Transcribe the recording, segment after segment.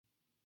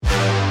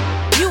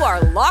You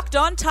are Locked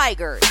On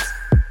Tigers,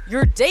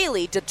 your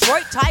daily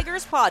Detroit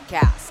Tigers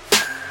podcast.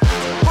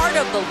 Part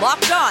of the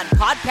Locked On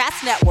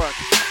Podcast Network,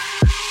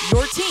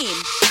 your team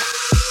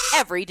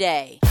every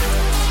day.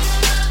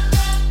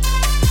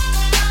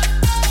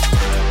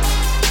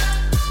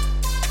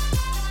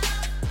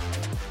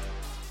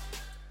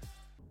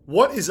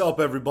 What is up,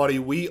 everybody?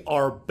 We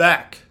are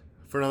back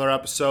for another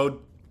episode,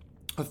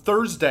 a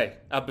Thursday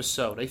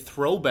episode, a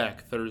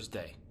throwback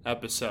Thursday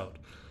episode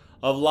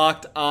of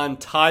Locked On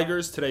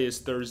Tigers. Today is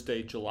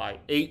Thursday,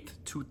 July 8th,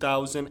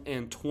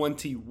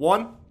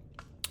 2021.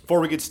 Before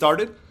we get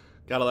started,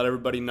 gotta let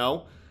everybody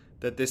know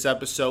that this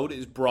episode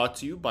is brought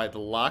to you by the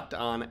Locked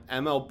On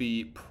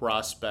MLB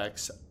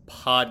Prospects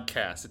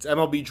podcast. It's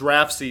MLB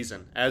draft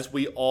season, as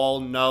we all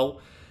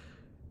know,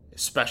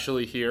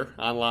 especially here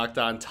on Locked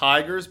On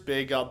Tigers.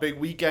 Big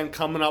weekend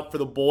coming up for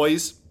the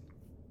boys.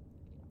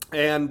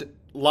 And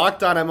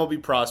Locked On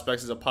MLB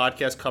Prospects is a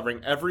podcast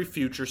covering every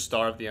future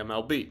star of the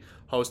MLB.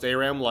 Host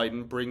Aram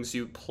Lighton brings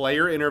you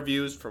player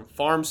interviews, from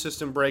farm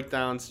system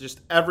breakdowns,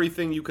 just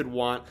everything you could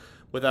want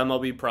with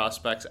MLB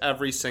Prospects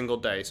every single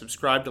day.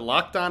 Subscribe to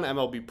Locked On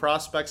MLB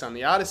Prospects on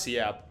the Odyssey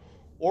app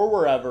or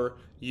wherever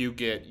you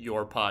get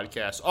your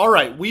podcasts. All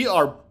right, we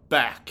are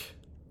back.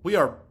 We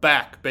are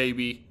back,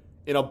 baby.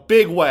 In a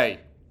big way.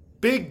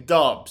 Big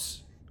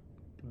dubs.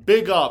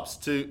 Big ups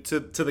to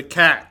the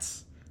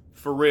Cats.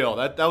 For real.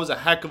 That was a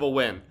heck of a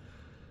win.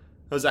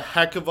 That was a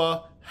heck of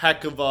a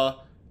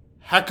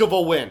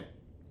win.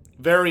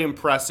 Very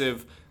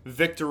impressive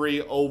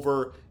victory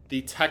over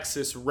the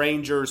Texas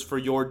Rangers for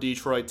your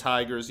Detroit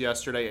Tigers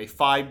yesterday. A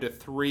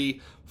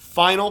 5-3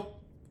 final.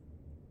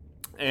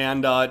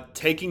 And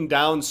taking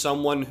down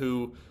someone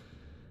who...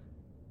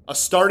 a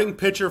starting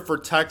pitcher for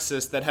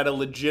Texas that had a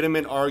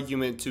legitimate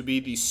argument to be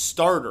the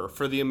starter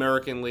for the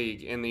American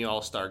League in the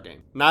All-Star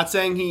game. Not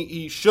saying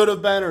he should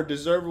have been or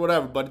deserved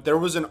whatever, but there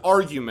was an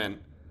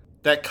argument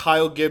that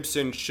Kyle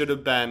Gibson should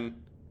have been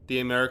the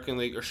American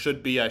League, or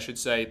should be, I should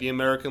say, the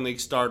American League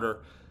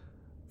starter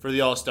for the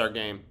All-Star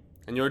game.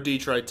 And your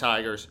Detroit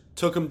Tigers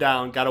took him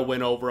down, got a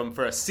win over him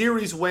for a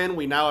series win.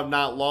 We now have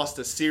not lost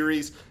a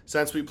series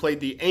since we played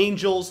the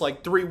Angels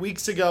like 3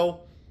 weeks ago.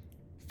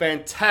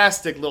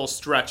 Fantastic little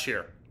stretch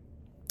here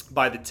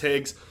by the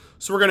Tigs.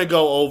 So we're going to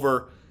go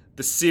over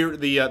the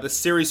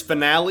series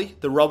finale,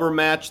 the rubber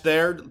match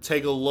there,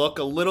 take a look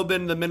a little bit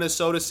in the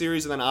Minnesota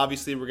series, and then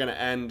obviously we're going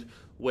to end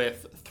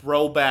with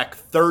Throwback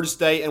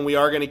Thursday, and we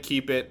are going to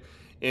keep it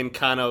in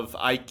kind of,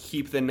 I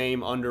keep the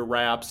name under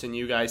wraps, and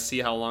you guys see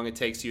how long it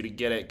takes you to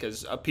get it,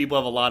 because people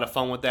have a lot of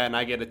fun with that, and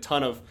I get a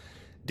ton of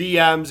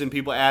DMs and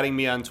people adding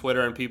me on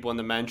Twitter and people in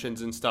the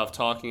mentions and stuff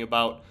talking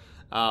about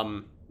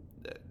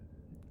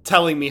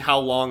telling me how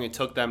long it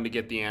took them to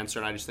get the answer,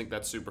 and I just think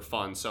that's super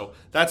fun. So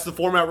that's the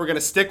format we're going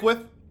to stick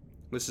with.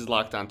 This is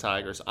Locked On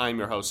Tigers. I'm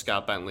your host,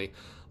 Scott Bentley.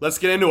 Let's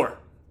get into her.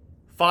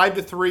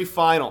 5-3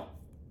 final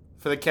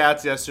for the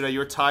Cats yesterday.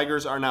 Your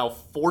Tigers are now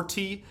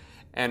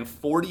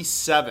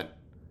 40-47.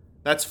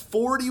 That's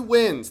 40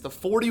 wins, the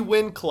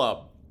 40-win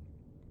club.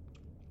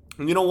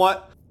 And you know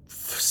what?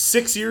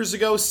 7 years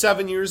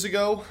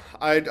ago,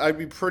 I'd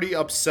be pretty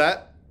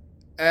upset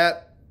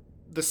at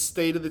the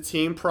state of the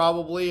team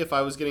probably if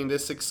I was getting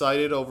this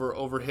excited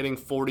over hitting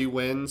 40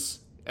 wins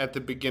at the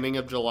beginning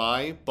of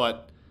July,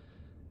 but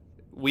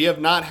we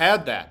have not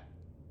had that.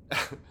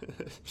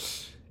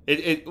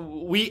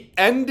 We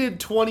ended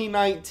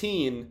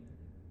 2019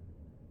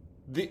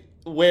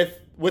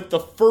 with the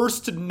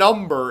first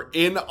number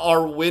in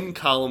our win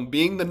column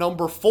being the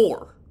number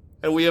 4,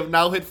 and we have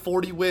now hit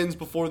 40 wins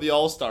before the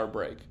All-Star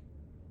break.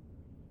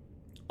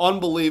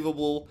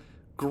 Unbelievable.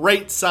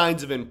 Great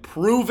signs of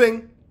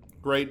improving.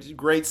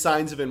 Great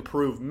signs of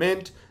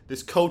improvement.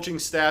 This coaching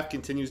staff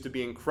continues to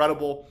be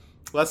incredible.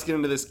 Let's get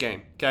into this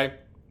game, okay?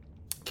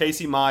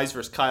 Casey Mize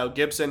versus Kyle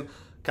Gibson.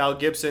 Kyle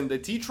Gibson, the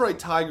Detroit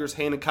Tigers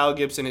handed Kyle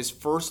Gibson his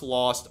first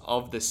loss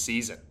of the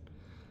season.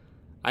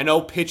 I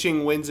know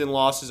pitching wins and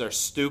losses are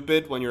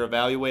stupid when you're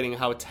evaluating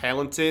how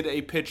talented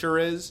a pitcher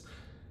is,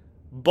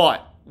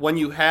 but when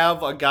you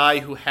have a guy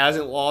who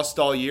hasn't lost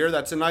all year,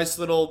 that's a nice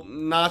little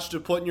notch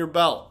to put in your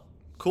belt.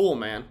 Cool,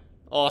 man.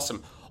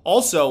 Awesome.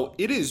 Also,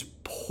 it is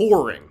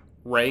pouring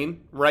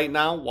rain right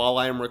now while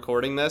I am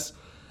recording this.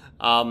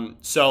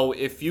 So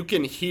if you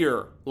can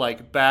hear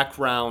like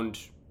background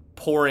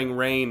pouring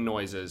rain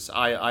noises,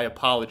 I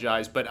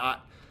apologize. But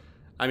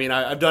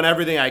I've done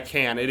everything I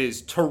can. It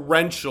is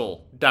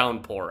torrential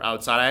downpour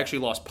outside. I actually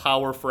lost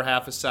power for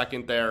half a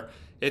second there.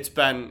 It's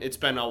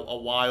been a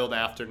wild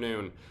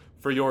afternoon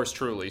for yours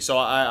truly. So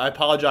I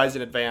apologize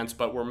in advance,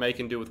 but we're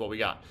making do with what we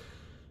got.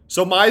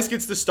 So Mize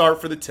gets the start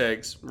for the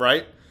Tigs,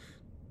 right?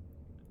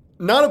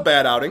 Not a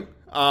bad outing.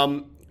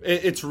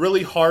 It's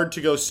really hard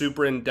to go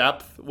super in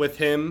depth with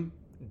him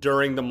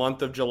during the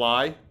month of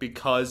July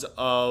because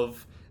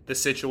of the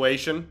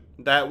situation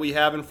that we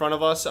have in front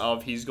of us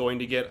of he's going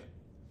to get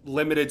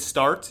limited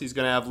starts. He's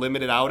going to have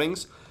limited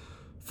outings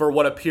for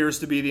what appears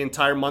to be the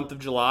entire month of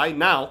July.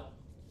 Now,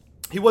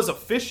 he was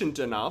efficient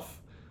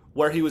enough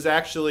where he was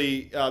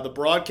actually, the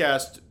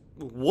broadcast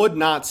would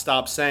not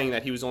stop saying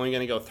that he was only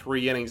going to go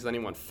 3 innings, then he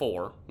went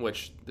 4,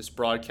 which this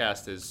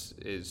broadcast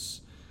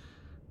is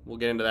we'll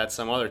get into that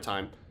some other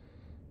time.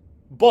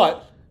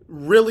 But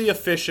really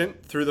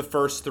efficient through the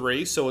first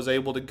 3, so was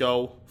able to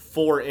go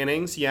 4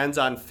 innings. He ends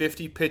on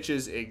 50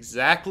 pitches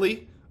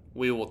exactly.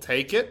 We will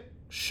take it,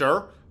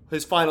 sure.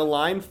 His final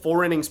line,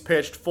 4 innings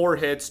pitched, 4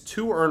 hits,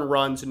 2 earned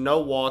runs, no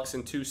walks,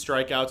 and 2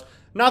 strikeouts.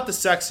 Not the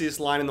sexiest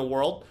line in the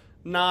world.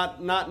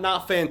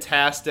 Not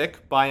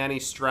fantastic by any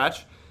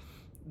stretch.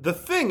 The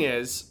thing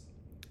is,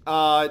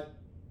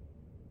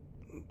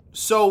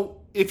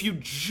 so if you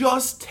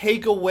just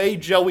take away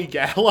Joey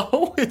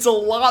Gallo, it's a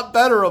lot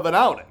better of an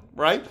outing,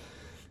 right?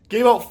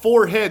 Gave out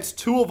 4 hits,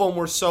 2 of them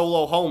were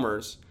solo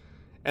homers,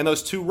 and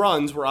those 2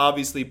 runs were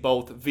obviously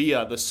both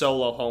via the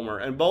solo homer,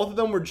 and both of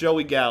them were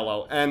Joey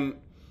Gallo. And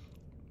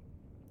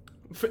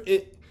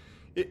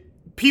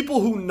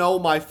people who know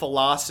my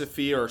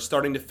philosophy or are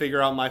starting to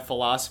figure out my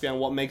philosophy on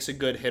what makes a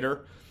good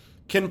hitter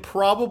can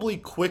probably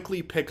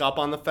quickly pick up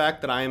on the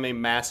fact that I am a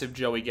massive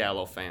Joey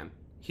Gallo fan.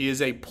 He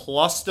is a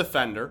plus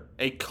defender,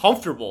 he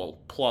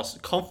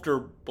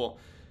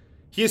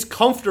is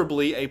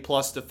comfortably a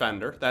plus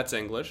defender, that's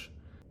English,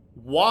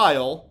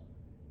 while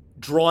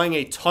drawing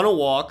a ton of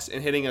walks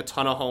and hitting a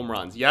ton of home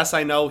runs. Yes,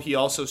 I know he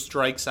also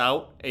strikes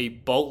out a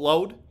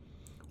boatload.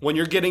 When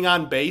you're getting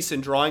on base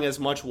and drawing as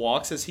much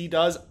walks as he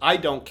does, I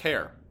don't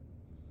care.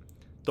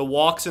 The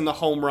walks and the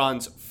home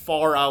runs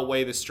far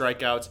outweigh the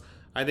strikeouts.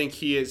 I think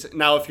he is.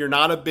 Now, if you're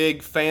not a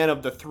big fan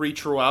of the 3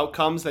 true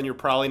outcomes, then you're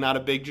probably not a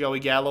big Joey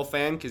Gallo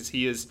fan because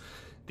he is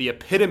the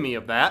epitome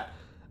of that.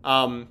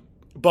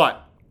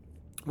 But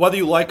whether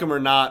you like him or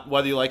not,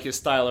 whether you like his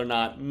style or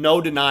not,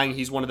 no denying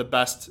he's one of the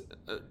best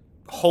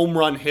home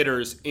run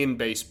hitters in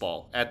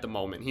baseball at the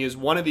moment. He is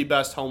one of the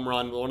best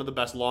one of the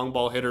best long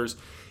ball hitters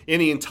in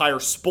the entire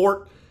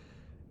sport.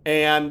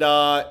 And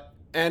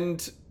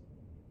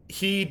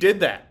he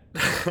did that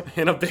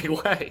in a big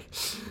way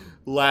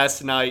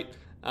last night.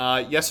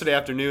 Yesterday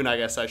afternoon, I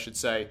guess I should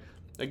say,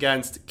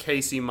 against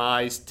Casey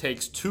Mize,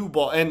 takes 2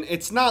 balls. And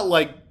it's not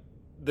like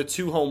the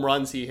 2 home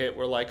runs he hit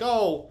were like,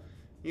 oh,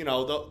 you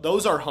know,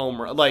 those are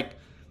home runs. Like,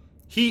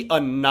 he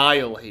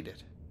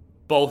annihilated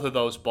both of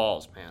those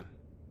balls, man.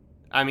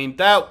 I mean,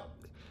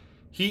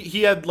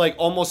 he had like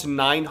almost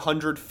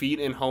 900 feet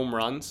in home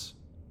runs,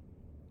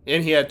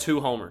 and he had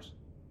 2 homers.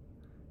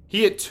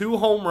 He hit 2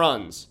 home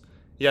runs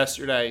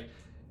yesterday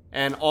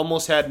and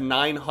almost had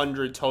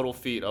 900 total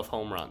feet of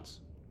home runs.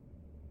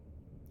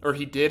 Or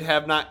he did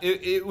have not.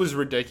 It was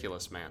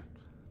ridiculous, man.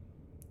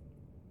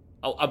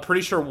 I'm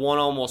pretty sure one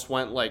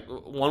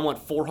went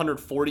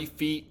 440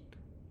 feet.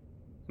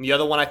 And the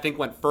other one I think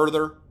went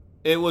further.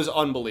 It was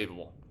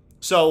unbelievable.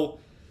 So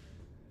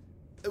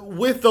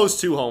with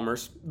those 2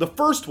 homers, the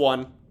first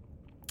one,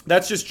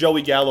 that's just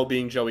Joey Gallo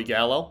being Joey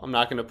Gallo. I'm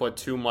not going to put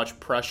too much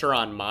pressure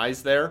on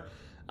Mize there.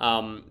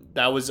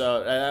 That was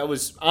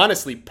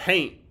honestly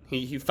paint.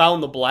 He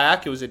found the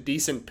black. It was a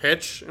decent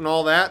pitch and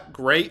all that.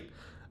 Great.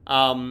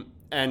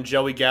 And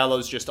Joey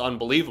Gallo's just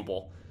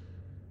unbelievable.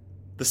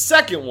 The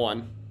second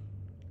one,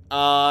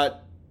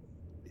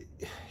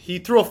 he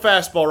threw a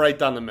fastball right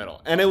down the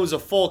middle, and it was a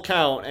full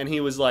count, and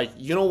he was like,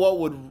 you know what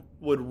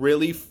would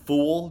really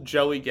fool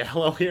Joey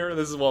Gallo here?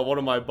 This is what one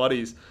of my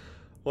buddies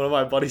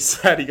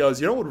said. He goes,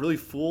 you know what would really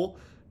fool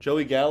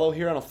Joey Gallo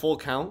here on a full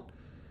count?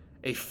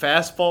 A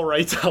fastball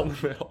right down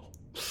the middle.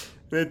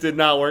 It did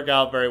not work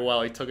out very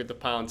well. He took it to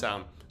Pound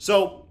Town.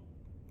 So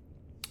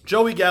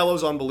Joey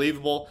Gallo's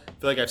unbelievable. I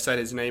feel like I've said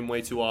his name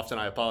way too often.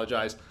 I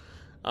apologize.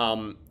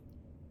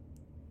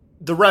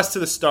 The rest of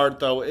the start,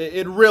 though,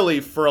 it really,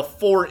 for a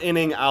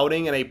 4-inning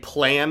outing and a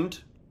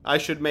planned, I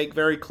should make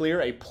very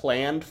clear, a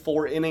planned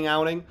 4-inning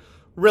outing,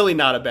 really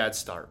not a bad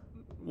start.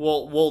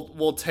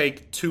 We'll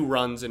take 2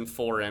 runs in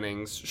 4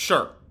 innings.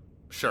 Sure.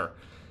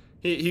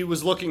 He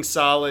was looking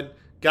solid.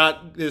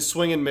 Got his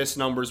swing and miss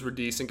numbers were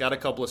decent. Got a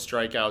couple of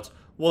strikeouts.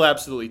 We'll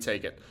absolutely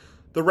take it.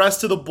 The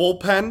rest of the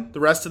bullpen, the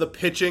rest of the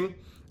pitching,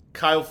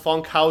 Kyle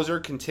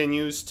Funkhauser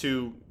continues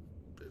to,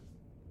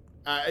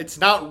 it's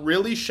not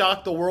really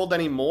shocked the world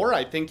anymore.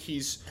 I think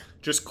he's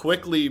just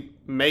quickly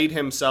made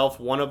himself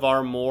one of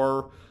our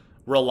more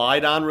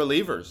relied on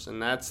relievers,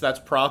 and that's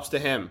props to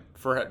him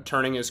for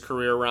turning his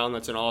career around.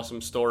 That's an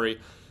awesome story.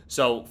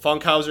 So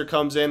Funkhauser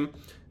comes in,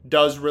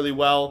 does really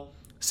well.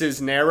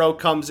 Cisnero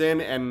comes in,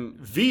 and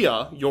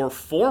via your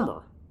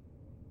former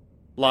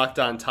Locked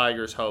On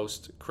Tigers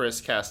host,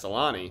 Chris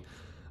Castellani,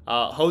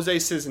 Jose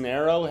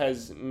Cisnero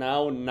has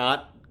now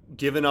not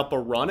given up a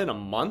run in a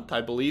month.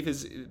 I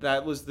believe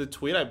that was the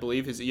tweet. I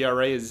believe his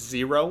ERA is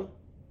 0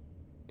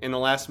 in the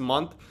last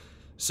month.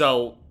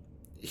 So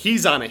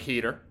he's on a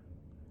heater.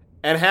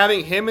 And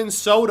having him and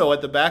Soto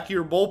at the back of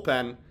your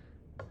bullpen,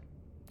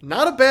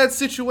 not a bad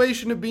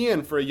situation to be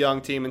in for a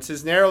young team. And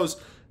Cisnero's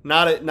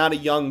not a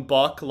young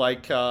buck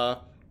like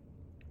Soto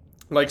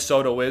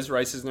is,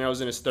 right?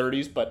 Cisnero's in his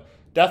 30s, but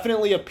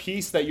definitely a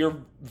piece that you're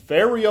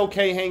very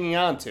okay hanging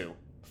on to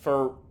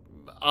for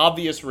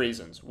obvious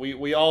reasons.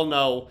 We all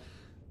know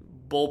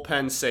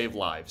bullpens save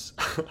lives.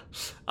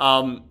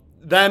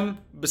 Then,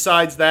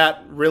 besides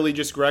that, really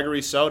just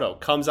Gregory Soto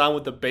comes on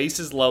with the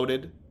bases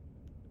loaded,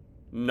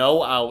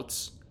 no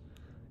outs,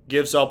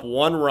 gives up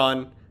 1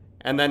 run,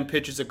 and then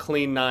pitches a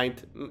clean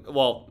ninth.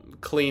 Well,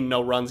 clean,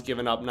 no runs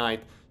given up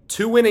ninth.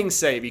 2-inning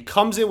save. He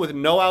comes in with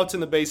no outs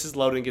and the bases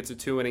loaded and gets a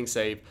 2-inning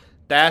save.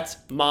 That's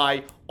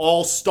my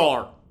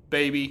all-star,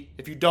 baby.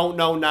 If you don't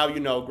know, now you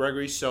know.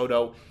 Gregory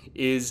Soto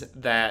is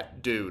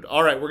that dude.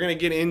 All right, we're going to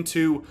get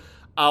into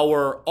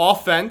our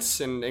offense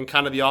and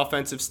kind of the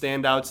offensive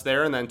standouts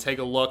there, and then take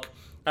a look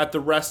at the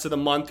rest of the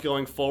month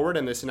going forward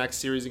in this next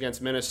series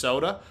against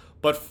Minnesota.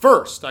 But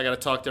first, I got to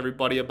talk to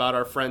everybody about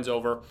our friends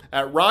over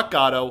at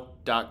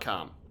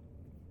RockAuto.com.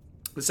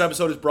 This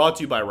episode is brought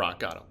to you by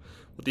Rock Auto.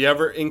 With the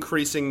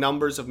ever-increasing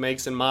numbers of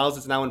makes and models,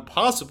 it's now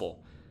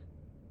impossible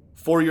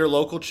for your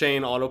local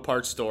chain auto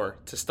parts store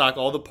to stock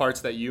all the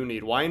parts that you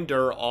need. Why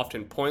endure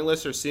often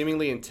pointless or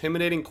seemingly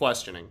intimidating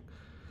questioning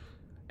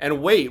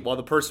and wait while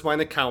the person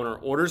behind the counter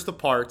orders the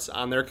parts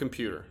on their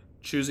computer,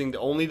 choosing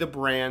only the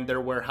brand their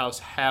warehouse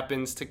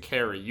happens to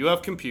carry? You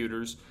have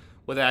computers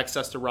with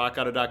access to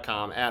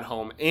RockAuto.com at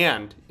home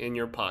and in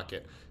your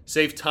pocket.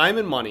 Save time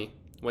and money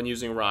when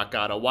using Rock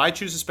Auto. Why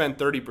choose to spend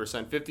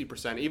 30%,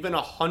 50%, even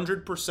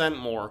 100%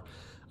 more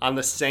on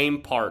the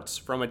same parts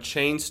from a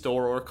chain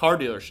store or car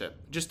dealership?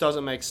 It just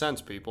doesn't make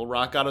sense, people.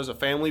 Rock Auto is a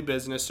family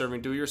business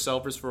serving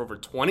do-it-yourselfers for over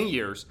 20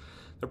 years.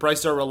 The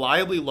prices are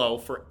reliably low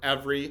for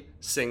every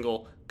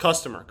single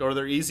customer. Go to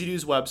their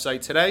easy-to-use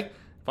website today.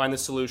 Find the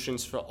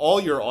solutions for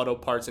all your auto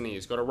parts and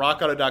needs. Go to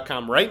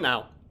RockAuto.com right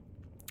now.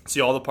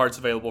 See all the parts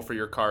available for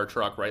your car or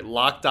truck, right?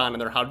 Locked on in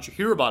their How Did You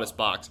Hear About Us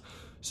box,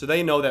 so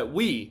they know that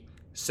we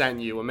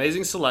sent you.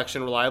 Amazing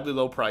selection, reliably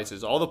low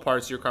prices, all the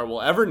parts your car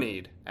will ever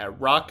need at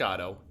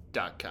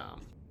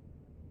RockAuto.com.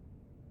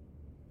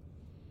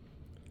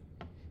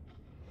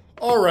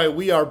 All right,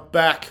 we are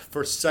back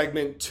for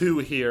segment 2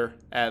 here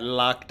at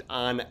Locked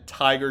On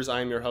Tigers.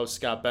 I'm your host,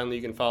 Scott Bentley.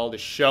 You can follow the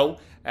show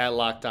at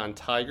Locked On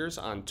Tigers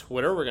on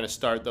Twitter. We're going to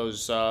start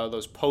those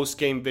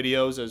post-game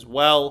videos as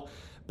well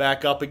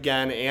back up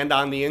again, and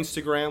on the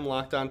Instagram,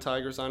 Locked On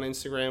Tigers on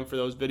Instagram for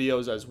those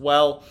videos as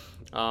well.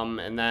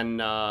 And then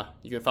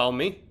you can follow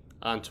me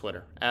on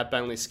Twitter at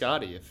Bentley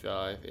Scotty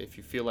if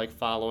you feel like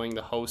following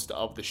the host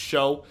of the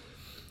show.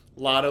 A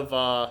lot of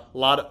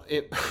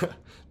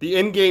the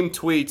in-game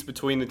tweets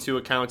between the two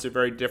accounts are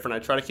very different. I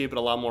try to keep it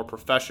a lot more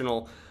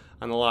professional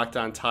on the Locked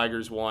On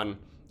Tigers one.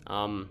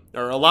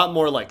 Or a lot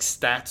more like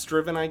stats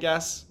driven, I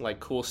guess,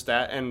 like cool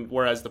stat, and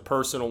whereas the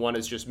personal one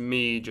is just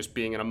me just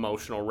being an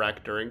emotional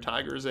wreck during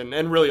Tigers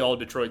and really all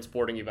Detroit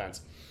sporting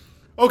events.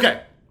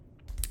 Okay,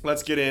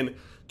 let's get in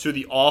to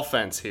the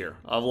offense here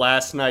of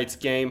last night's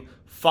game.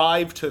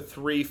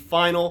 5-3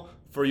 final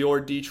for your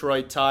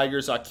Detroit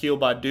Tigers. Akil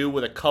Baddoo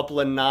with a couple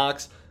of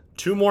knocks,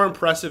 2 more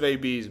impressive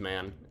ABs,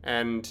 man,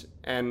 and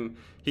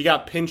he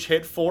got pinch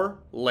hit for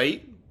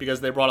late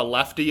because they brought a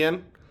lefty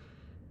in.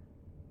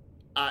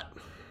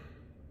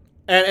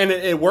 And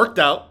it worked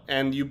out,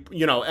 and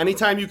you know,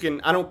 anytime you can,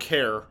 I don't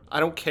care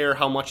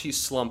how much he's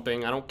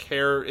slumping, I don't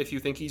care if you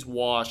think he's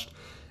washed,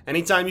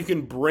 anytime you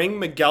can bring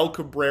Miguel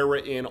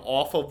Cabrera in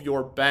off of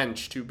your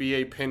bench to be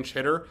a pinch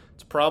hitter,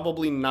 it's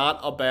probably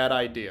not a bad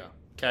idea,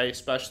 okay,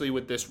 especially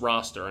with this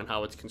roster and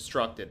how it's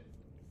constructed.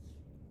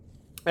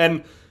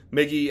 And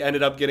Miggy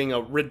ended up getting a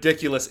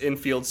ridiculous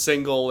infield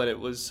single, and it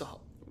was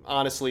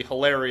honestly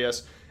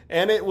hilarious,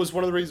 and it was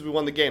one of the reasons we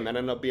won the game. That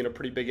ended up being a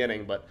pretty big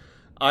inning, but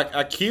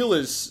Akil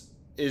is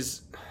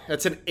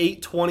that's an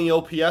 820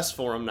 OPS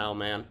for him now,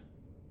 man.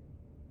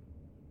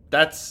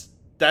 That's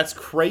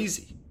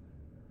crazy.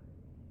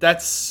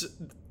 That's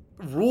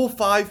Rule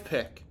 5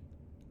 pick.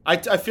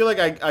 I feel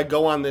like I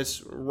go on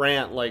this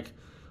rant like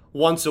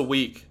once a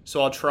week,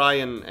 so I'll try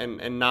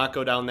and not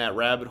go down that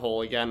rabbit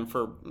hole again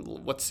for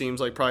what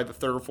seems like probably the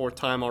 3rd or 4th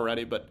time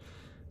already, but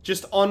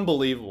just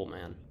unbelievable,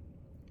 man.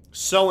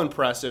 So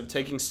impressive,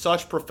 taking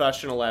such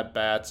professional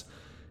at-bats,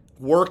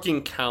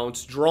 working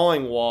counts,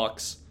 drawing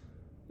walks.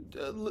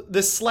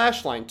 This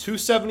slash line,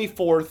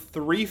 274,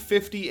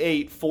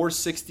 358,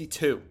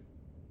 462.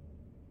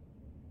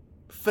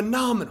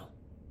 Phenomenal.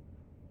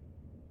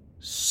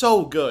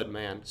 So good,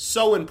 man.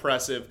 So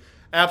impressive.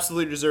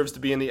 Absolutely deserves to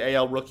be in the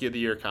AL Rookie of the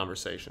Year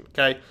conversation.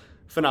 Okay?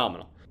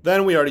 Phenomenal.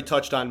 Then we already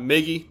touched on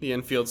Miggy, the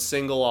infield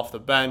single off the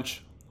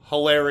bench.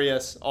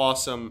 Hilarious,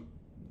 awesome,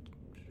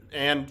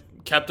 and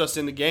kept us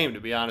in the game,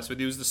 to be honest with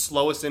you. It was the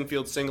slowest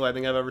infield single I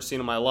think I've ever seen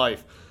in my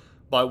life.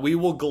 But we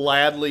will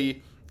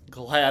gladly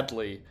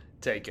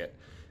take it.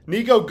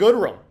 Nico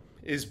Goodrum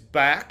is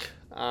back.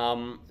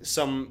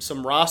 Some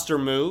roster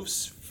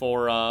moves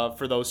for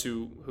those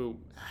who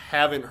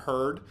haven't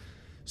heard.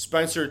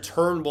 Spencer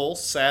Turnbull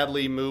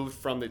sadly moved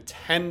from the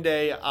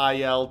 10-day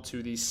IL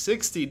to the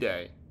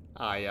 60-day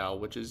IL,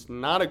 which is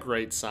not a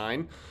great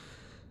sign.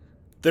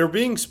 They're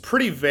being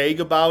pretty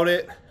vague about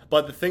it,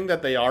 but the thing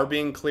that they are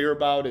being clear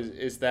about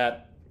is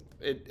that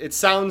it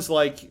sounds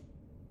like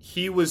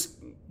he was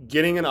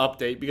getting an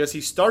update because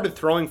he started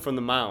throwing from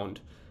the mound,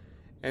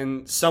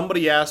 and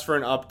somebody asked for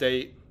an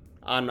update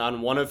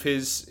on one of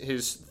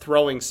his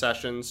throwing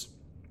sessions,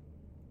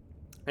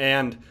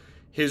 and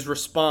his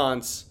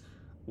response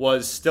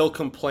was still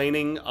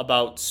complaining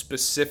about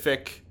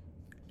specific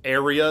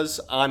areas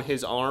on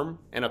his arm,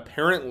 and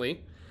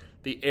apparently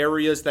the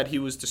areas that he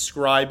was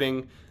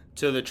describing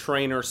to the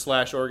trainer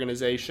 /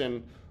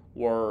 organization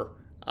were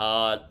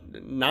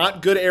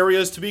not good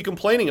areas to be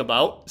complaining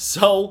about,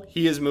 so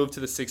he has moved to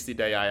the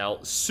 60-day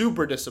IL.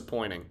 Super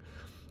disappointing.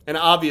 And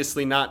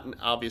obviously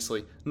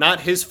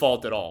not his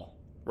fault at all,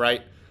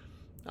 right?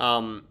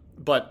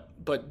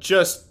 But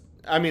just,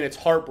 I mean, it's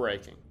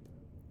heartbreaking.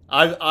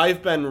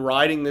 I've been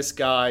riding this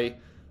guy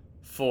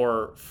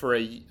for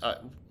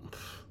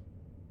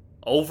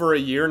over a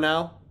year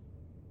now,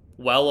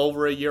 well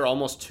over a year,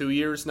 almost 2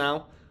 years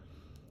now.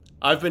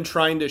 I've been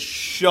trying to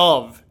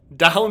shove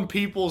down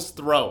people's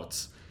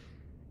throats.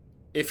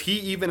 If he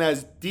even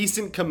has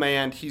decent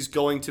command, he's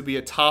going to be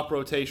a top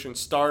rotation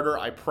starter.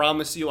 I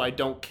promise you, I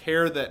don't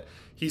care that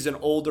he's an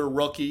older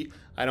rookie.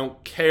 I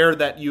don't care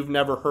that you've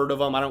never heard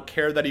of him. I don't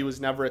care that he was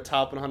never a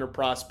top 100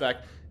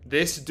 prospect.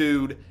 This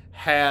dude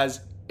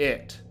has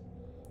it.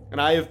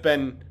 And I have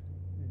been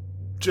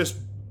just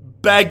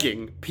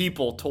begging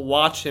people to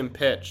watch him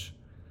pitch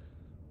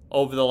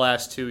over the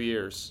last 2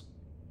 years.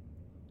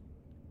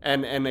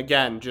 And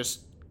again,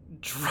 just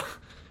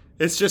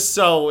it's just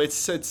so it's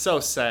so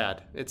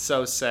sad. It's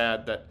so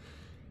sad that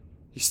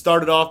he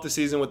started off the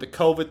season with the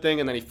COVID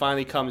thing, and then he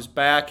finally comes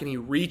back and he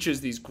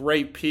reaches these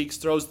great peaks,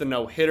 throws the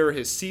no-hitter.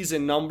 His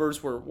season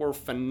numbers were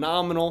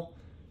phenomenal.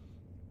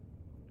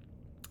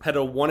 Had a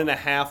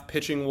 1.5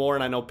 pitching WAR,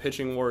 and I know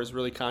pitching WAR is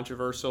really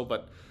controversial,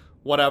 but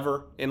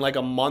whatever. In like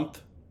a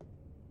month,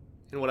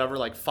 in whatever,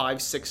 like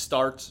 5-6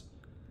 starts.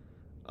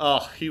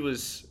 Oh, he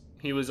was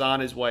on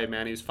his way,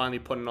 man. He was finally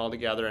putting it all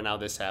together, and now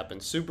this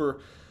happened.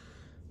 Super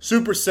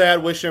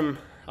sad. Wish him,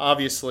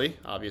 obviously,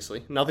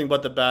 nothing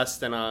but the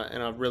best and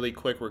a really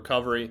quick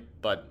recovery.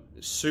 But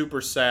super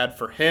sad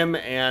for him,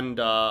 and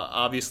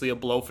obviously a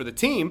blow for the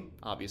team,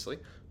 obviously,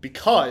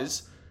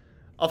 because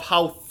of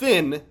how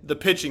thin the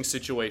pitching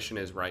situation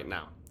is right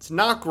now. It's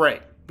not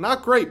great.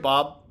 Not great,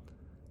 Bob.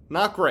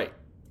 Not great.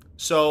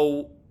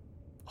 So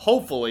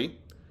hopefully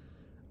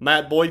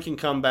Matt Boyd can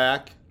come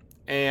back,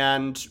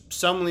 and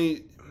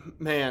suddenly,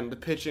 man, the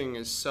pitching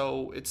is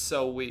so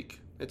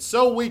weak. It's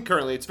so weak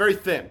currently. It's very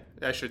thin,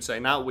 I should say,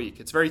 not weak.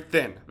 It's very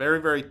thin, very,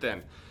 very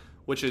thin,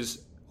 which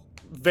is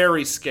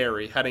very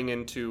scary heading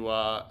into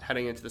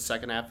the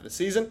second half of the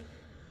season.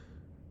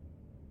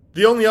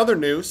 The only other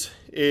news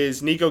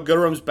is Niko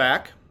Goodrum's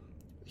back.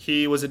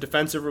 He was a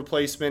defensive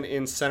replacement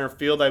in center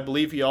field. I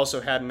believe he also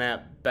had an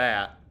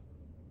at-bat.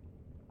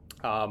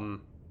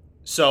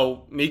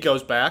 So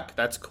Nico's back.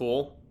 That's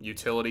cool.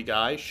 Utility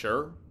guy,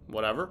 sure,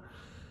 whatever.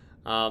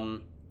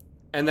 And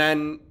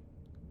then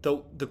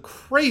the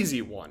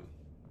crazy one,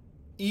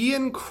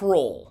 Ian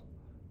Krol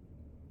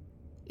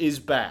is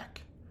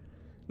back.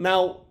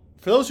 Now,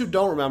 for those who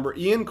don't remember,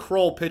 Ian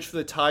Krol pitched for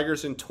the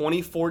Tigers in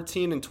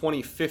 2014 and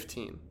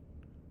 2015.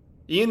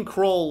 Ian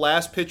Krol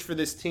last pitched for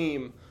this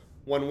team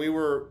when we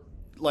were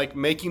like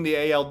making the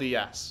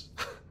ALDS.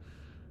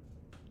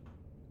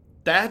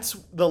 That's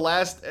the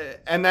last,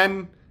 and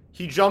then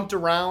he jumped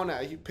around.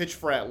 He pitched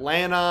for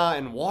Atlanta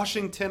and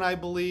Washington, I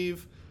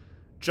believe.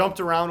 Jumped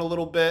around a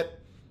little bit,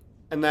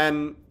 and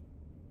then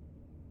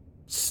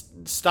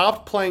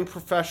stopped playing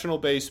professional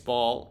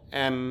baseball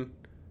and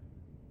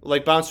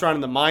like bounced around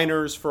in the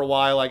minors for a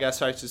while, I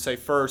guess I should say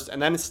first,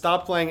 and then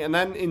stopped playing, and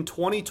then in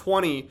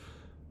 2020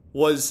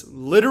 was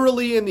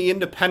literally in the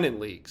independent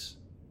leagues.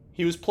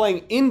 He was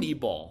playing indie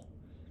ball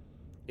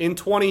in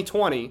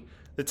 2020.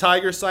 The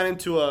Tigers signed him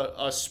to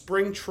a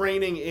spring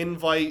training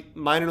invite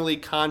minor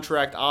league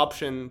contract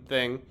option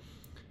thing,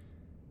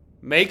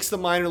 makes the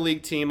minor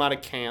league team out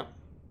of camp,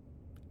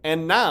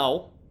 and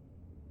now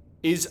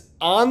is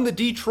on the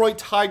Detroit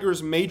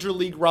Tigers major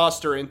league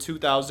roster in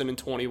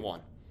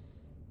 2021.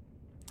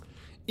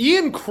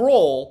 Ian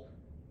Krol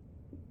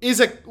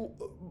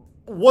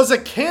was a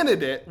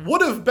candidate,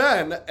 would have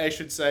been, I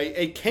should say,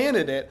 a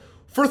candidate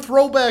for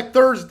Throwback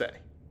Thursday.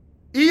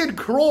 Ian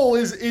Krol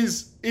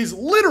is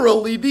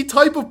literally the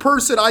type of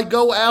person I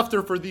go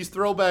after for these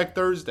Throwback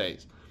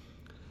Thursdays.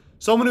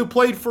 Someone who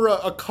played for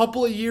a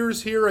couple of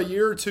years here, a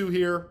year or two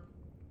here,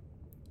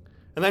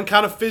 and then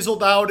kind of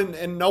fizzled out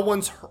and no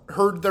one's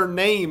heard their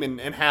name in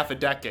half a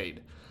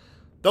decade.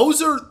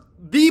 Those are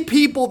the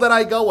people that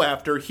I go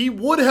after. He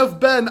would have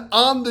been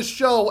on the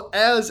show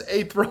as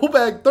a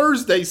Throwback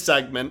Thursday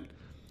segment.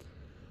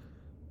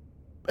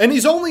 And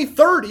he's only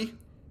 30,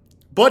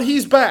 but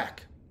he's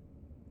back.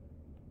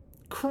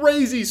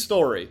 Crazy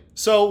story.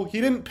 So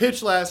he didn't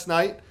pitch last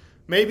night.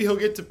 Maybe he'll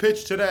get to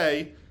pitch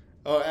today.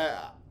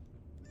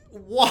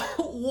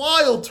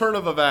 Wild turn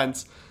of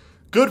events.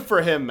 Good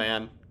for him,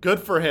 man. Good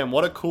for him.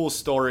 What a cool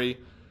story.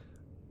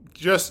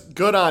 Just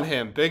good on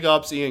him. Big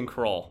ups, Ian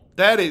Krol.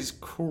 That is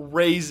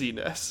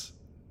craziness.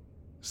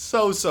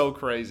 So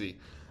crazy.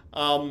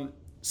 So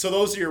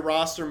those are your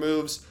roster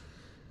moves.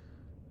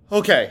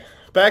 Okay,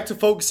 back to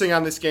focusing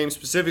on this game,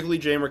 specifically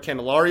Jeimer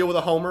Candelario with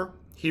a homer.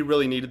 He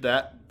really needed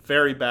that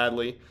very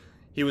badly.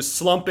 He was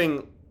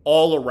slumping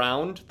all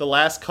around. The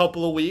last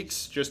couple of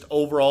weeks, just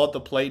overall at the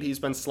plate, he's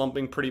been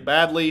slumping pretty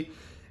badly.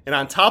 And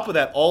on top of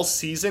that, all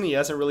season, he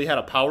hasn't really had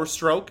a power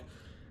stroke.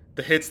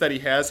 The hits that he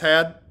has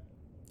had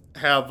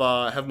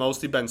have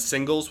mostly been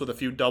singles with a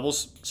few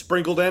doubles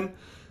sprinkled in.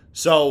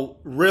 So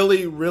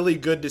really, really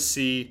good to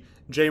see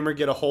Jeimer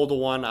get a hold of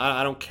one.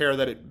 I don't care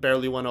that it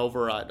barely went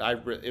over.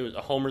 It was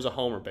a homer's a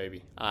homer,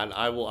 baby. And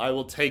I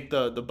will take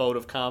the boat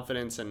of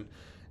confidence and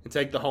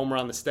take the homer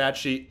on the stat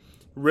sheet.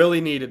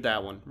 Really needed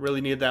that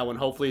one.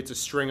 Hopefully it's a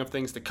string of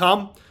things to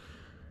come.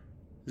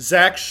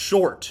 Zach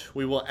Short,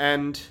 we will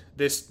end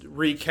this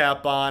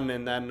recap on,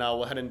 and then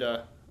we'll head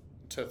into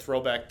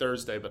Throwback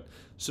Thursday. But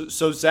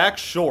so Zach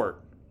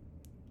Short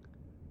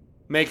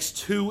makes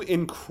 2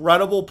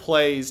 incredible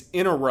plays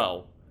in a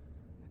row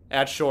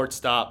at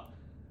shortstop.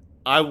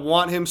 I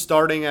want him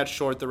starting at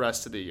short the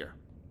rest of the year.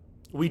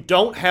 We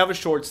don't have a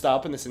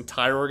shortstop in this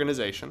entire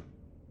organization.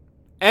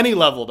 Any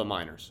level of the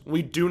minors.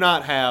 We do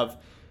not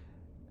have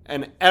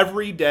an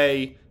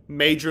everyday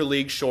major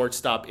league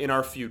shortstop in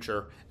our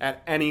future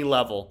at any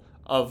level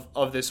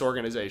of this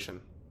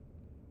organization.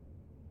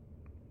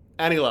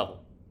 Any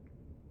level.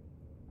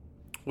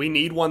 We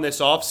need one this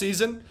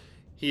offseason.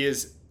 He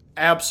is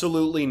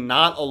absolutely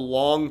not a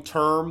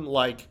long-term,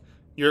 like,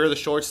 you're the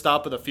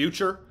shortstop of the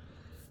future.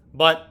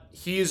 But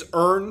he's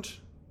earned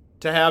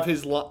to have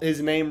his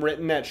name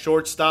written at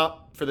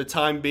shortstop for the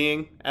time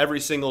being every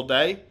single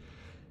day.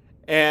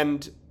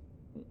 And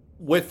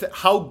with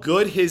how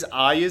good his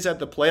eye is at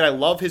the plate, I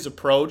love his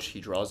approach. He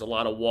draws a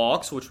lot of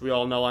walks, which we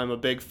all know I'm a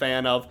big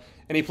fan of.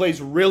 And he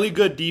plays really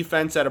good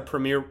defense at a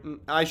premier.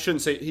 I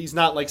shouldn't say he's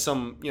not like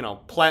some,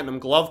 platinum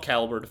glove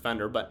caliber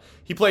defender, but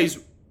he plays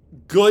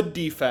good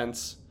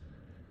defense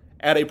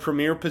at a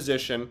premier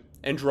position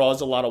and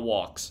draws a lot of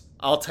walks.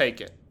 I'll take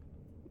it.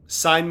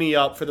 Sign me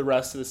up for the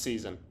rest of the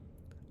season.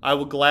 I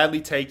will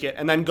gladly take it.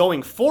 And then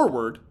going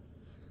forward,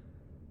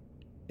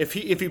 if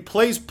he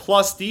plays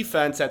plus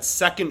defense at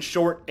second,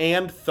 short,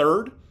 and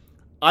third,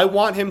 I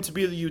want him to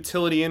be the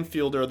utility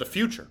infielder of the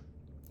future.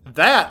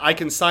 That I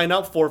can sign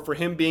up for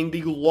him being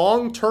the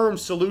long-term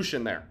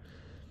solution there.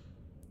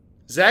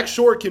 Zach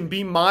Short can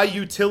be my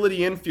utility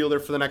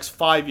infielder for the next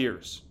 5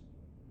 years.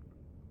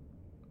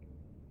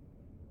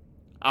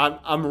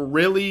 I'm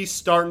really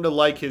starting to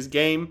like his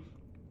game.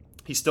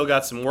 He's still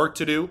got some work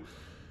to do.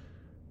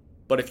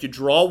 But if you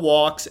draw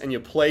walks and you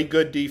play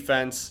good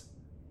defense,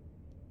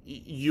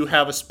 you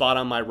have a spot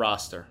on my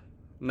roster.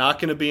 Not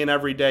going to be an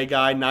everyday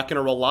guy. Not going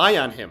to rely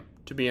on him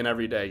to be an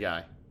everyday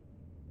guy.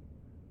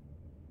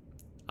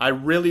 I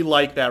really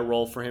like that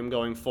role for him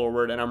going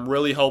forward, and I'm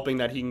really hoping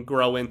that he can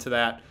grow into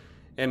that.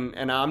 And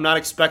I'm not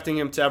expecting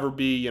him to ever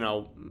be,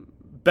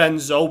 Ben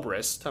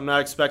Zobrist. I'm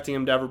not expecting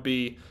him to ever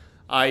be,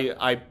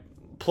 I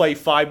play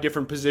 5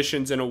 different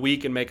positions in a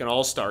week and make an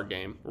all-star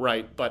game,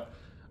 right? But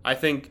I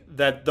think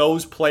that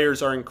those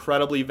players are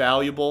incredibly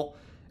valuable,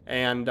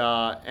 and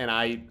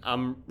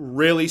I'm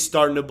really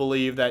starting to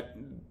believe that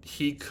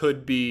he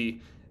could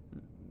be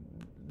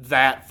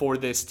that for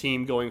this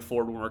team going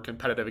forward when we're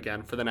competitive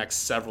again for the next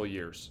several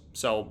years.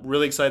 So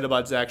really excited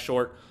about Zach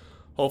Short.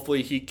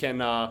 Hopefully he can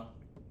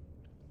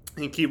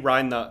keep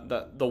riding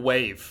the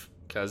wave,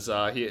 because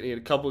he had a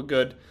couple of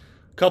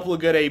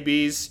good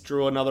ABs,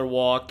 drew another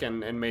walk,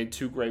 and made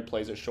 2 great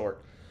plays at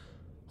short.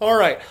 All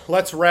right,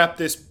 let's wrap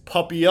this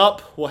puppy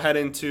up. We'll head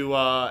into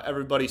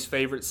everybody's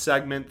favorite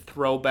segment,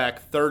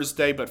 Throwback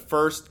Thursday. But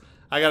first,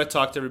 I got to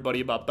talk to everybody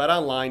about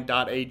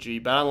betonline.ag.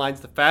 BetOnline's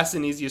the fast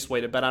and easiest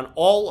way to bet on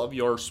all of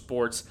your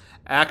sports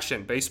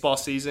action. Baseball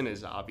season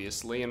is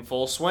obviously in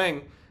full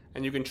swing,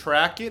 and you can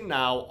track it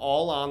now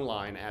all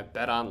online at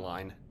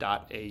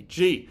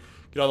betonline.ag.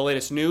 Get all the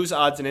latest news,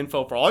 odds, and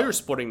info for all your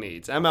sporting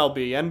needs.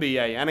 MLB,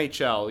 NBA,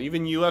 NHL,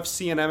 even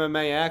UFC and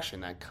MMA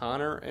action. That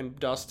Conor and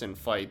Dustin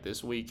fight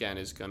this weekend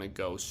is going to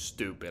go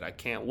stupid. I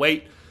can't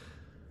wait.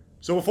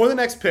 So before the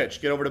next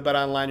pitch, get over to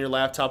BetOnline, your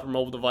laptop or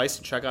mobile device,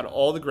 and check out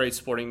all the great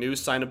sporting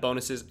news, sign-up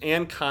bonuses,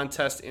 and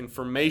contest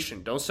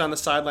information. Don't sit on the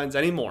sidelines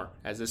anymore,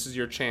 as this is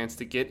your chance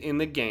to get in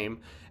the game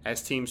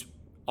as teams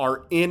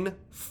are in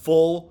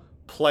full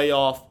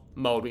playoff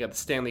mode. We got the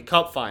Stanley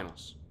Cup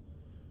Finals.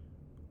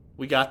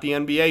 We got the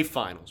NBA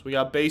Finals. We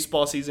got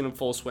baseball season in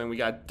full swing. We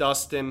got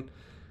Dustin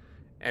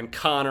and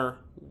Connor.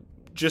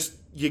 Just,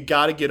 you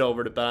got to get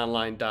over to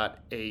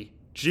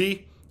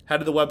betonline.ag. Head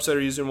to the website or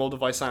use your mobile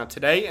device, sign up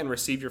today, and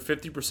receive your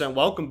 50%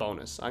 welcome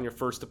bonus on your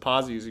first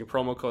deposit using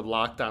promo code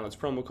LOCKEDON. That's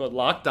promo code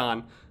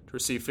LOCKEDON to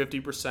receive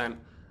 50%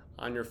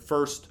 on your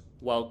first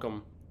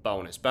welcome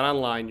bonus.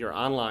 BetOnline, your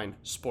online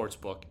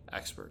sportsbook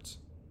experts.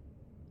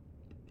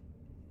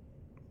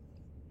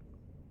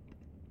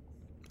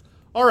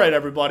 All right,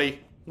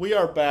 everybody. We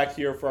are back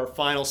here for our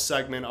final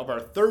segment of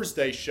our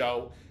Thursday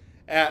show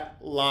at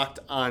Locked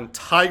On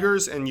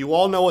Tigers, and you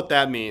all know what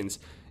that means.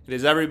 It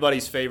is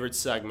everybody's favorite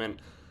segment,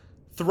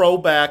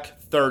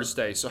 Throwback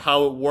Thursday. So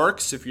how it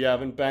works, if you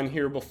haven't been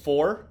here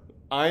before,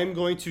 I am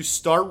going to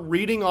start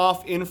reading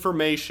off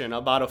information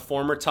about a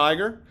former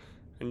Tiger,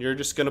 and you're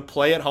just going to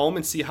play at home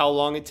and see how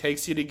long it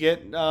takes you to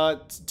get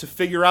to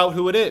figure out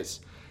who it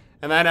is.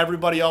 And then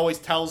everybody always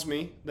tells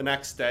me the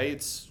next day.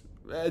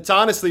 It's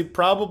honestly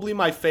probably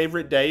my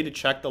favorite day to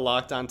check the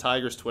Locked On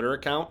Tigers Twitter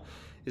account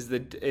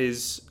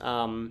is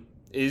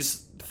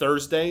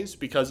Thursdays,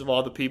 because of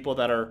all the people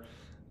that are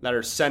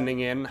sending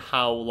in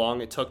how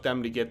long it took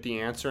them to get the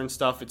answer and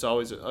stuff. It's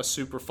always a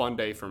super fun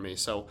day for me.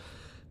 So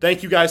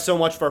thank you guys so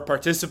much for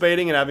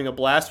participating and having a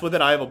blast with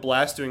it. I have a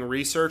blast doing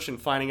research and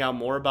finding out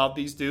more about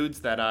these dudes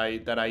that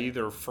I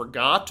either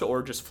forgot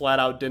or just flat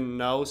out didn't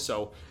know.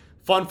 So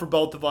fun for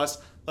both of us.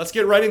 Let's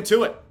get right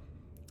into it.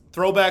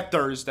 Throwback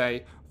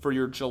Thursday for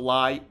your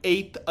July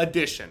 8th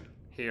edition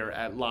here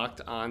at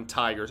Locked On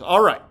Tigers.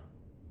 All right.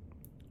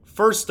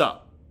 First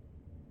up,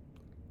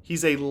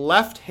 he's a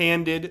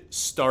left-handed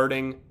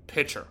starting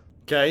pitcher.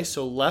 Okay,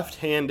 so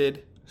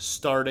left-handed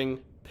starting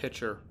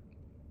pitcher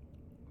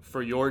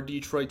for your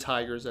Detroit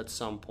Tigers at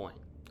some point.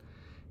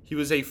 He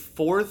was a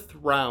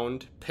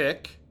 4th-round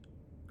pick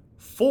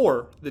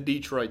for the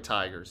Detroit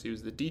Tigers. He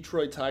was the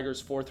Detroit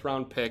Tigers'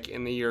 4th-round pick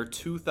in the year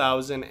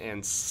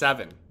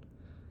 2007.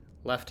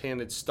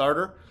 Left-handed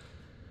starter.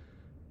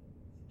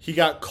 He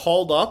got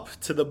called up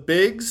to the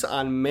Bigs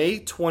on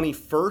May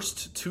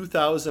 21st,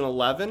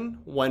 2011,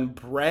 when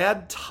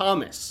Brad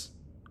Thomas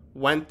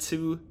went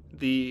to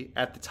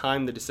at the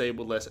time, the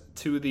disabled list,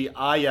 to the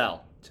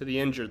IL, to the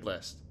injured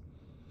list.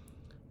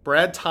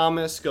 Brad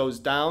Thomas goes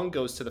down,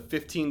 goes to the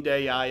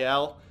 15-day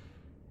IL,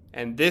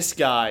 and this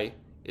guy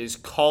is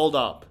called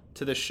up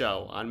to the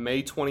show on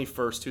May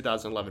 21st,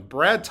 2011.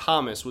 Brad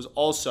Thomas was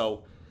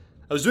also,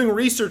 I was doing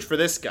research for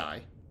this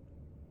guy,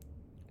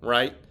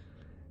 right?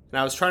 And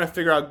I was trying to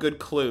figure out good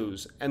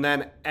clues. And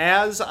then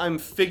as I'm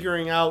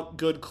figuring out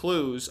good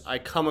clues, I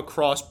come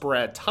across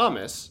Brad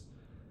Thomas.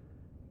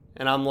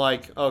 And I'm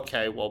like,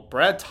 okay, well,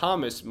 Brad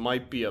Thomas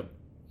might be a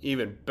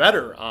even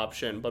better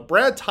option. But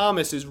Brad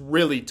Thomas is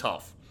really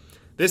tough.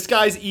 This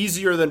guy's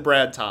easier than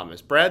Brad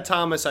Thomas. Brad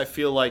Thomas, I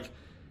feel like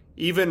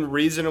even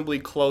reasonably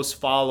close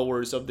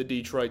followers of the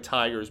Detroit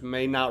Tigers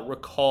may not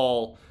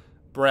recall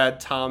Brad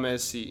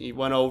Thomas. He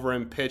went over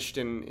and pitched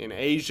in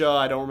Asia.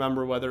 I don't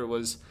remember whether it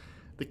was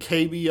the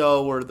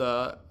KBO or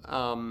the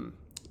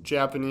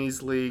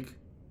Japanese league,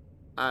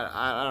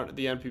 I don't,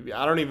 the NPB,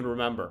 I don't even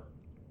remember.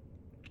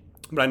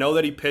 But I know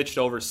that he pitched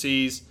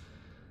overseas,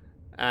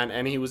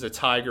 and he was a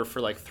Tiger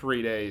for like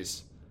 3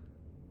 days.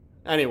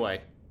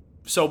 Anyway,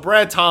 so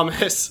Brad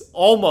Thomas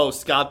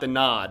almost got the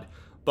nod,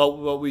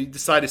 but we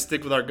decided to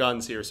stick with our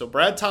guns here. So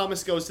Brad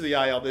Thomas goes to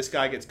the IL. This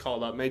guy gets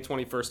called up May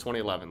 21st,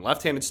 2011.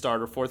 Left-handed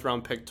starter,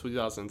 4th-round pick,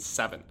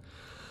 2007.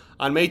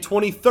 On May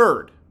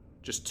 23rd,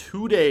 just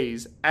 2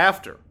 days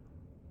after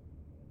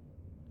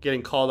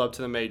getting called up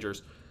to the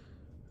majors,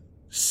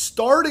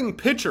 starting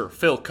pitcher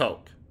Phil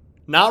Koch,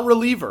 not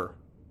reliever,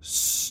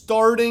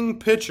 starting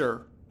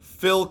pitcher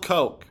Phil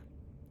Koch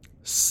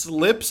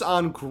slips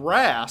on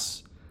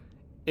grass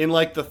in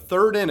like the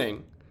 3rd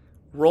inning,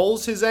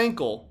 rolls his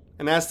ankle,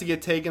 and has to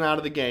get taken out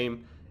of the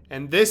game.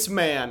 And this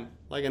man,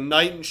 like a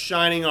knight in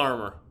shining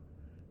armor,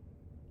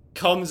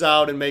 comes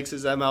out and makes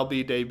his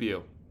MLB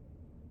debut.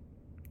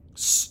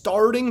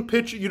 Starting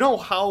pitcher. You know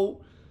how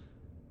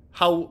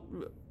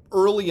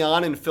early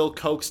on in Phil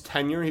Koch's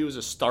tenure he was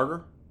a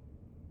starter?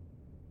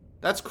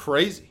 That's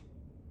crazy.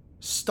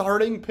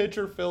 Starting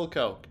pitcher Phil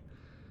Koch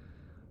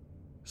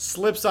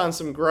slips on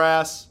some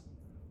grass,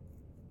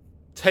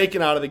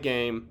 taken out of the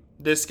game.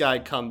 This guy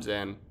comes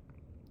in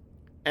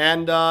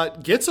and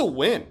gets a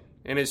win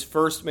in his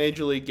first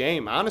major league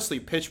game. Honestly,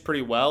 pitched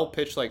pretty well.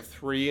 Pitched like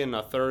 3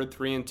 1/3,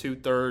 3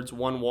 2/3,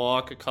 1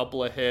 walk, a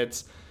couple of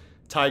hits.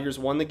 Tigers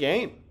won the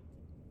game.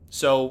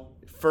 So,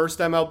 first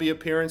MLB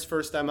appearance,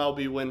 first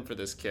MLB win for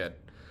this kid.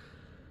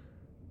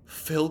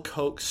 Phil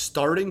Koch,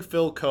 starting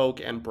Phil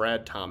Koch and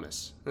Brad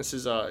Thomas. This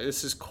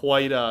is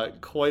quite a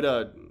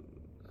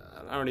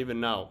I don't even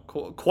know,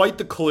 quite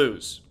the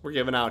clues we're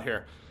giving out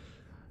here.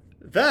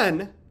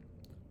 Then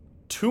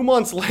 2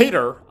 months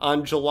later,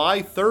 on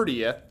July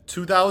 30th,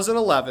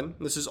 2011,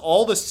 this is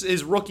all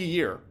his rookie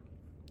year,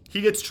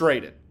 he gets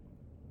traded.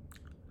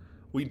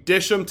 We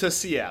dish him to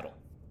Seattle.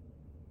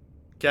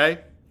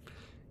 Okay?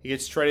 He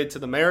gets traded to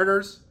the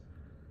Mariners.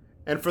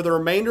 And for the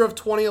remainder of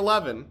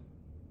 2011,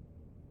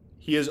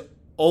 he is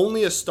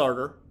only a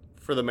starter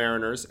for the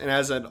Mariners and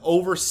has an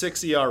over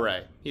 6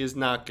 ERA. He is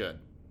not good.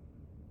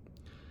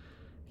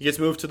 He gets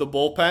moved to the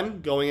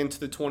bullpen going into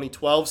the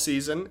 2012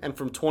 season. And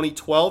from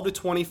 2012 to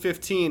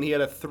 2015, he had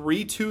a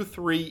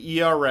 3.23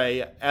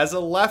 ERA as a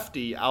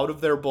lefty out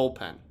of their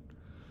bullpen.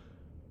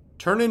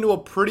 Turned into a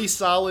pretty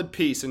solid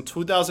piece. In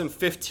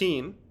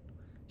 2015,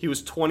 he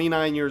was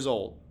 29 years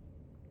old.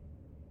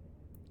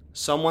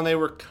 Someone they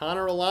were kind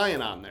of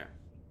relying on there.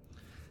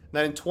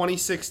 Then in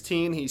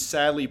 2016, he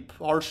sadly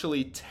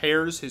partially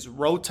tears his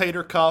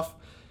rotator cuff,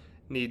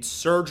 needs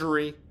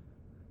surgery,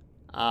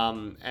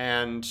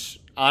 and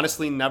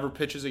honestly never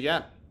pitches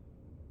again.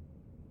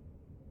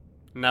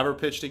 Never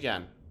pitched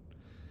again.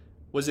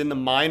 Was in the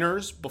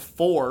minors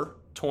before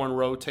torn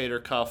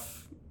rotator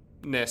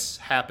cuffness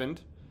happened.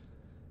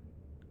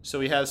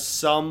 So he has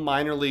some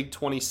minor league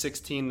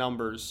 2016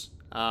 numbers,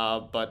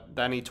 but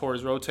then he tore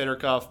his rotator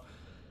cuff.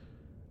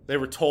 They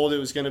were told it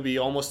was going to be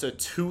almost a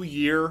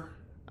 2-year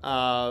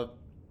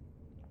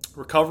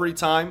recovery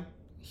time.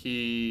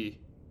 He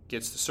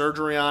gets the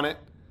surgery on it.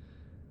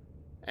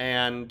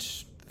 And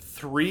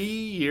 3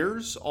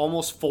 years,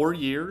 almost 4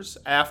 years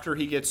after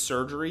he gets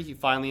surgery, he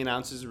finally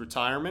announces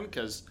retirement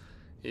because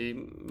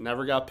he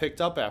never got picked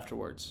up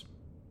afterwards.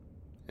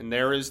 And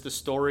there is the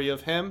story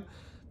of him.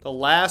 The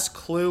last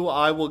clue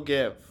I will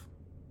give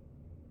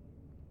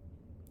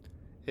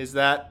is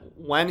that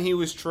when he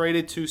was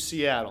traded to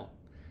Seattle,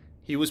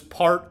 he was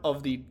part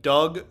of the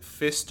Doug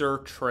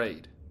Fister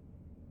trade.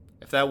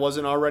 If that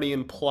wasn't already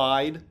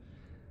implied,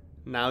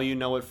 now you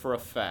know it for a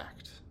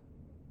fact.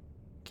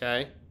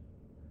 Okay?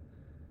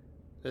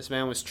 This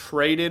man was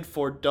traded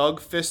for Doug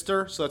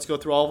Fister. So let's go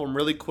through all of them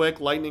really quick.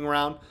 Lightning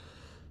round.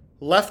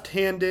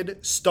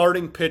 Left-handed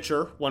starting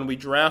pitcher when we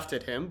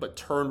drafted him, but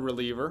turned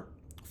reliever.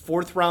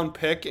 4th round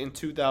pick in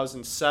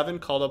 2007,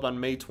 called up on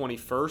May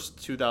 21st,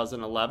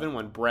 2011,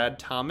 when Brad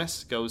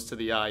Thomas goes to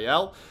the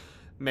IL.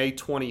 May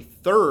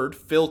 23rd,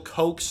 Phil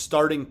Koch,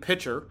 starting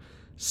pitcher,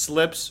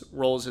 slips,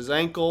 rolls his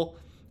ankle,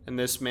 and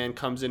this man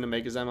comes in to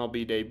make his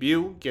MLB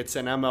debut, gets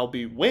an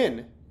MLB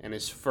win in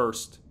his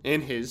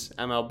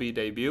MLB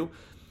debut.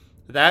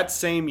 That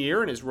same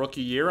year, in his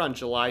rookie year, on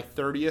July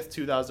 30th,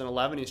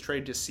 2011, he's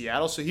traded to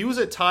Seattle. So he was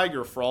a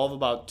Tiger for all of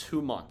about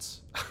 2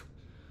 months.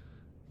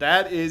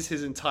 That is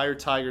his entire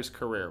Tigers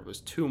career. It was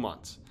 2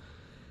 months.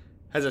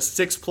 Has a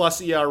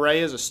 6+ ERA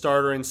as a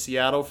starter in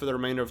Seattle for the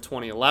remainder of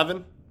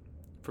 2011.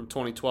 From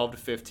 2012 to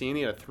 15,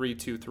 he had a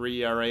 3.23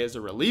 ERA as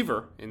a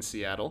reliever in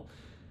Seattle.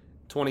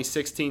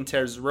 2016,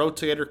 tears his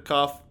rotator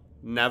cuff,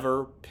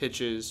 never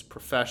pitches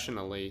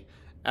professionally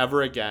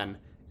ever again,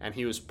 and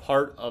he was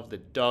part of the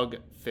Doug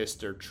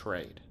Fister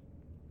trade.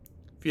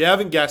 If you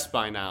haven't guessed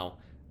by now,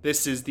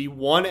 this is the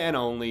one and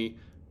only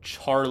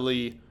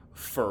Charlie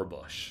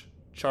Furbush.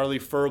 Charlie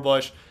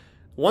Furbush,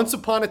 once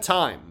upon a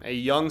time, a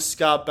young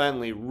Scott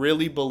Bentley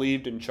really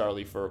believed in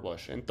Charlie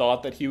Furbush and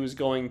thought that he was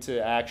going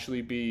to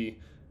actually be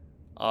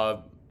a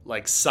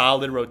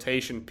solid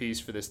rotation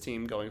piece for this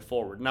team going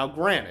forward. Now,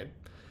 granted,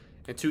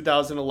 in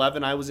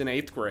 2011, I was in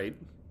 8th grade,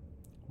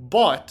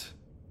 but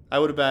I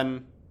would have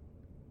been,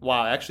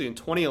 actually in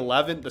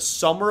 2011, the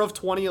summer of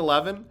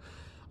 2011,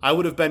 I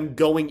would have been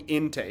going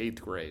into 8th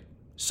grade.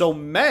 So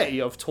May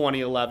of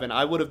 2011,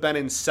 I would have been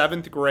in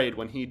 7th grade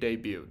when he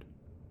debuted.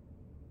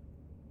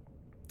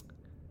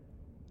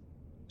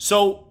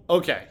 So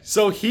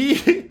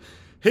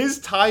his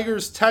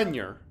Tigers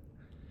tenure,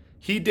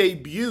 he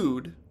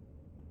debuted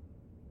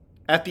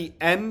at the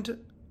end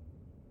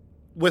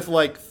with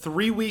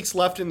 3 weeks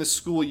left in the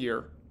school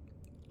year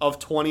of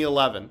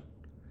 2011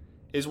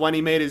 is when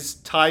he made his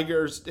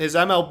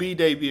MLB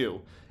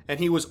debut, and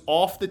he was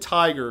off the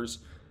Tigers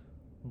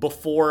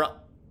before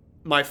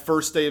my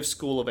first day of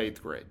school of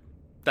 8th grade.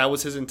 That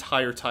was his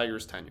entire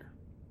Tigers tenure.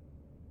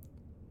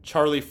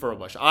 Charlie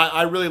Furbush.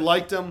 I really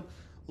liked him.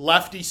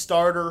 Lefty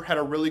starter, had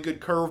a really good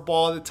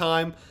curveball at the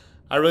time.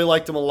 I really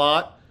liked him a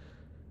lot.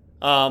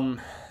 And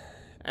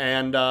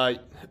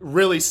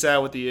really sad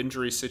what the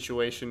injury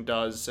situation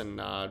does. And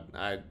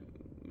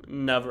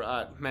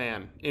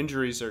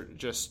injuries are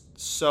just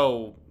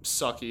so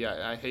sucky.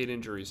 I hate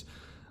injuries.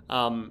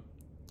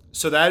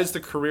 So that is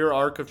the career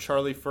arc of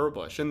Charlie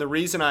Furbush. And the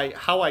reason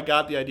how I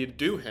got the idea to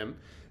do him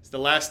is the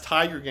last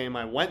Tiger game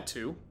I went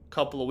to a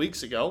couple of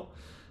weeks ago.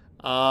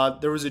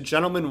 There was a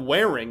gentleman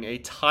wearing a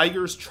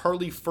Tigers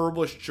Charlie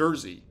Furbush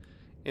jersey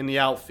in the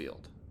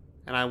outfield.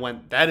 And I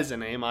went, that is a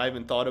name I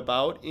haven't thought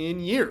about in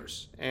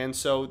years. And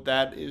so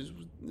that is,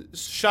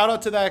 shout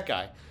out to that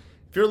guy.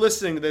 If you're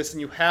listening to this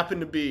and you happen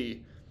to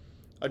be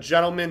a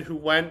gentleman who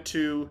went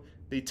to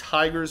the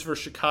Tigers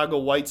versus Chicago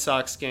White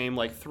Sox game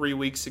 3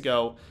 weeks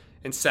ago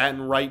and sat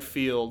in right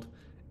field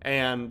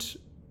and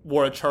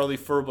wore a Charlie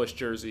Furbush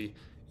jersey,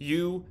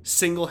 you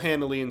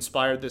single-handedly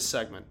inspired this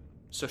segment.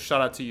 So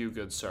shout out to you,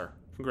 good sir.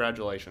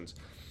 Congratulations.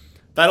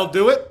 That'll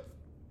do it.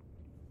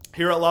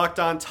 Here at Locked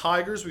On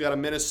Tigers, we got a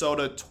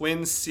Minnesota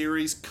Twins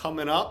series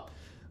coming up.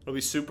 It'll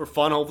be super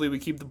fun. Hopefully we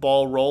keep the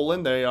ball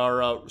rolling. They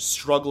are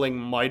struggling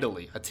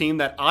mightily. A team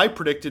that I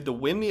predicted to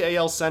win the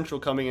AL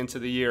Central coming into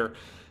the year,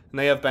 and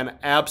they have been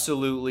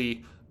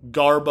absolutely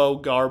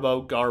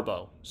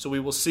garbo. So we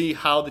will see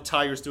how the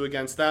Tigers do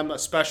against them,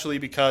 especially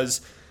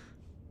because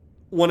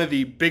one of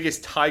the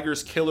biggest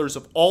Tigers killers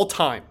of all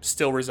time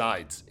still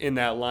resides in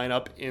that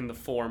lineup in the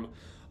form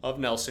of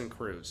Nelson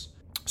Cruz.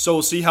 So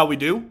we'll see how we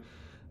do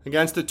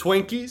against the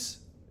Twinkies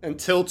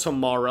until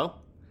tomorrow.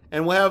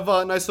 And we'll have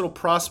a nice little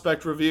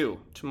prospect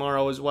review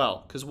tomorrow as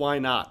well, because why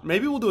not?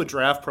 Maybe we'll do a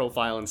draft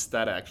profile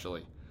instead,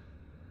 actually.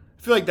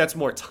 I feel like that's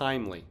more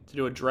timely to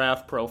do a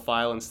draft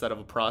profile instead of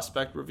a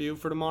prospect review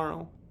for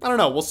tomorrow. I don't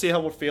know. We'll see how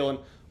we're feeling.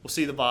 We'll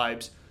see the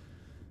vibes.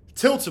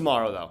 Till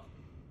tomorrow, though.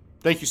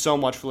 Thank you so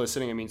much for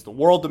listening. It means the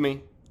world to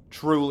me,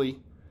 truly.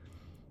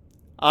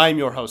 I'm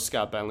your host,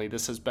 Scott Bentley.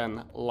 This has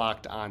been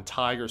Locked On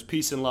Tigers.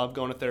 Peace and love.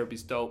 Going to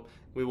therapy's dope.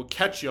 We will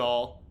catch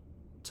y'all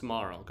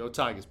tomorrow. Go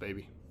Tigers,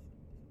 baby.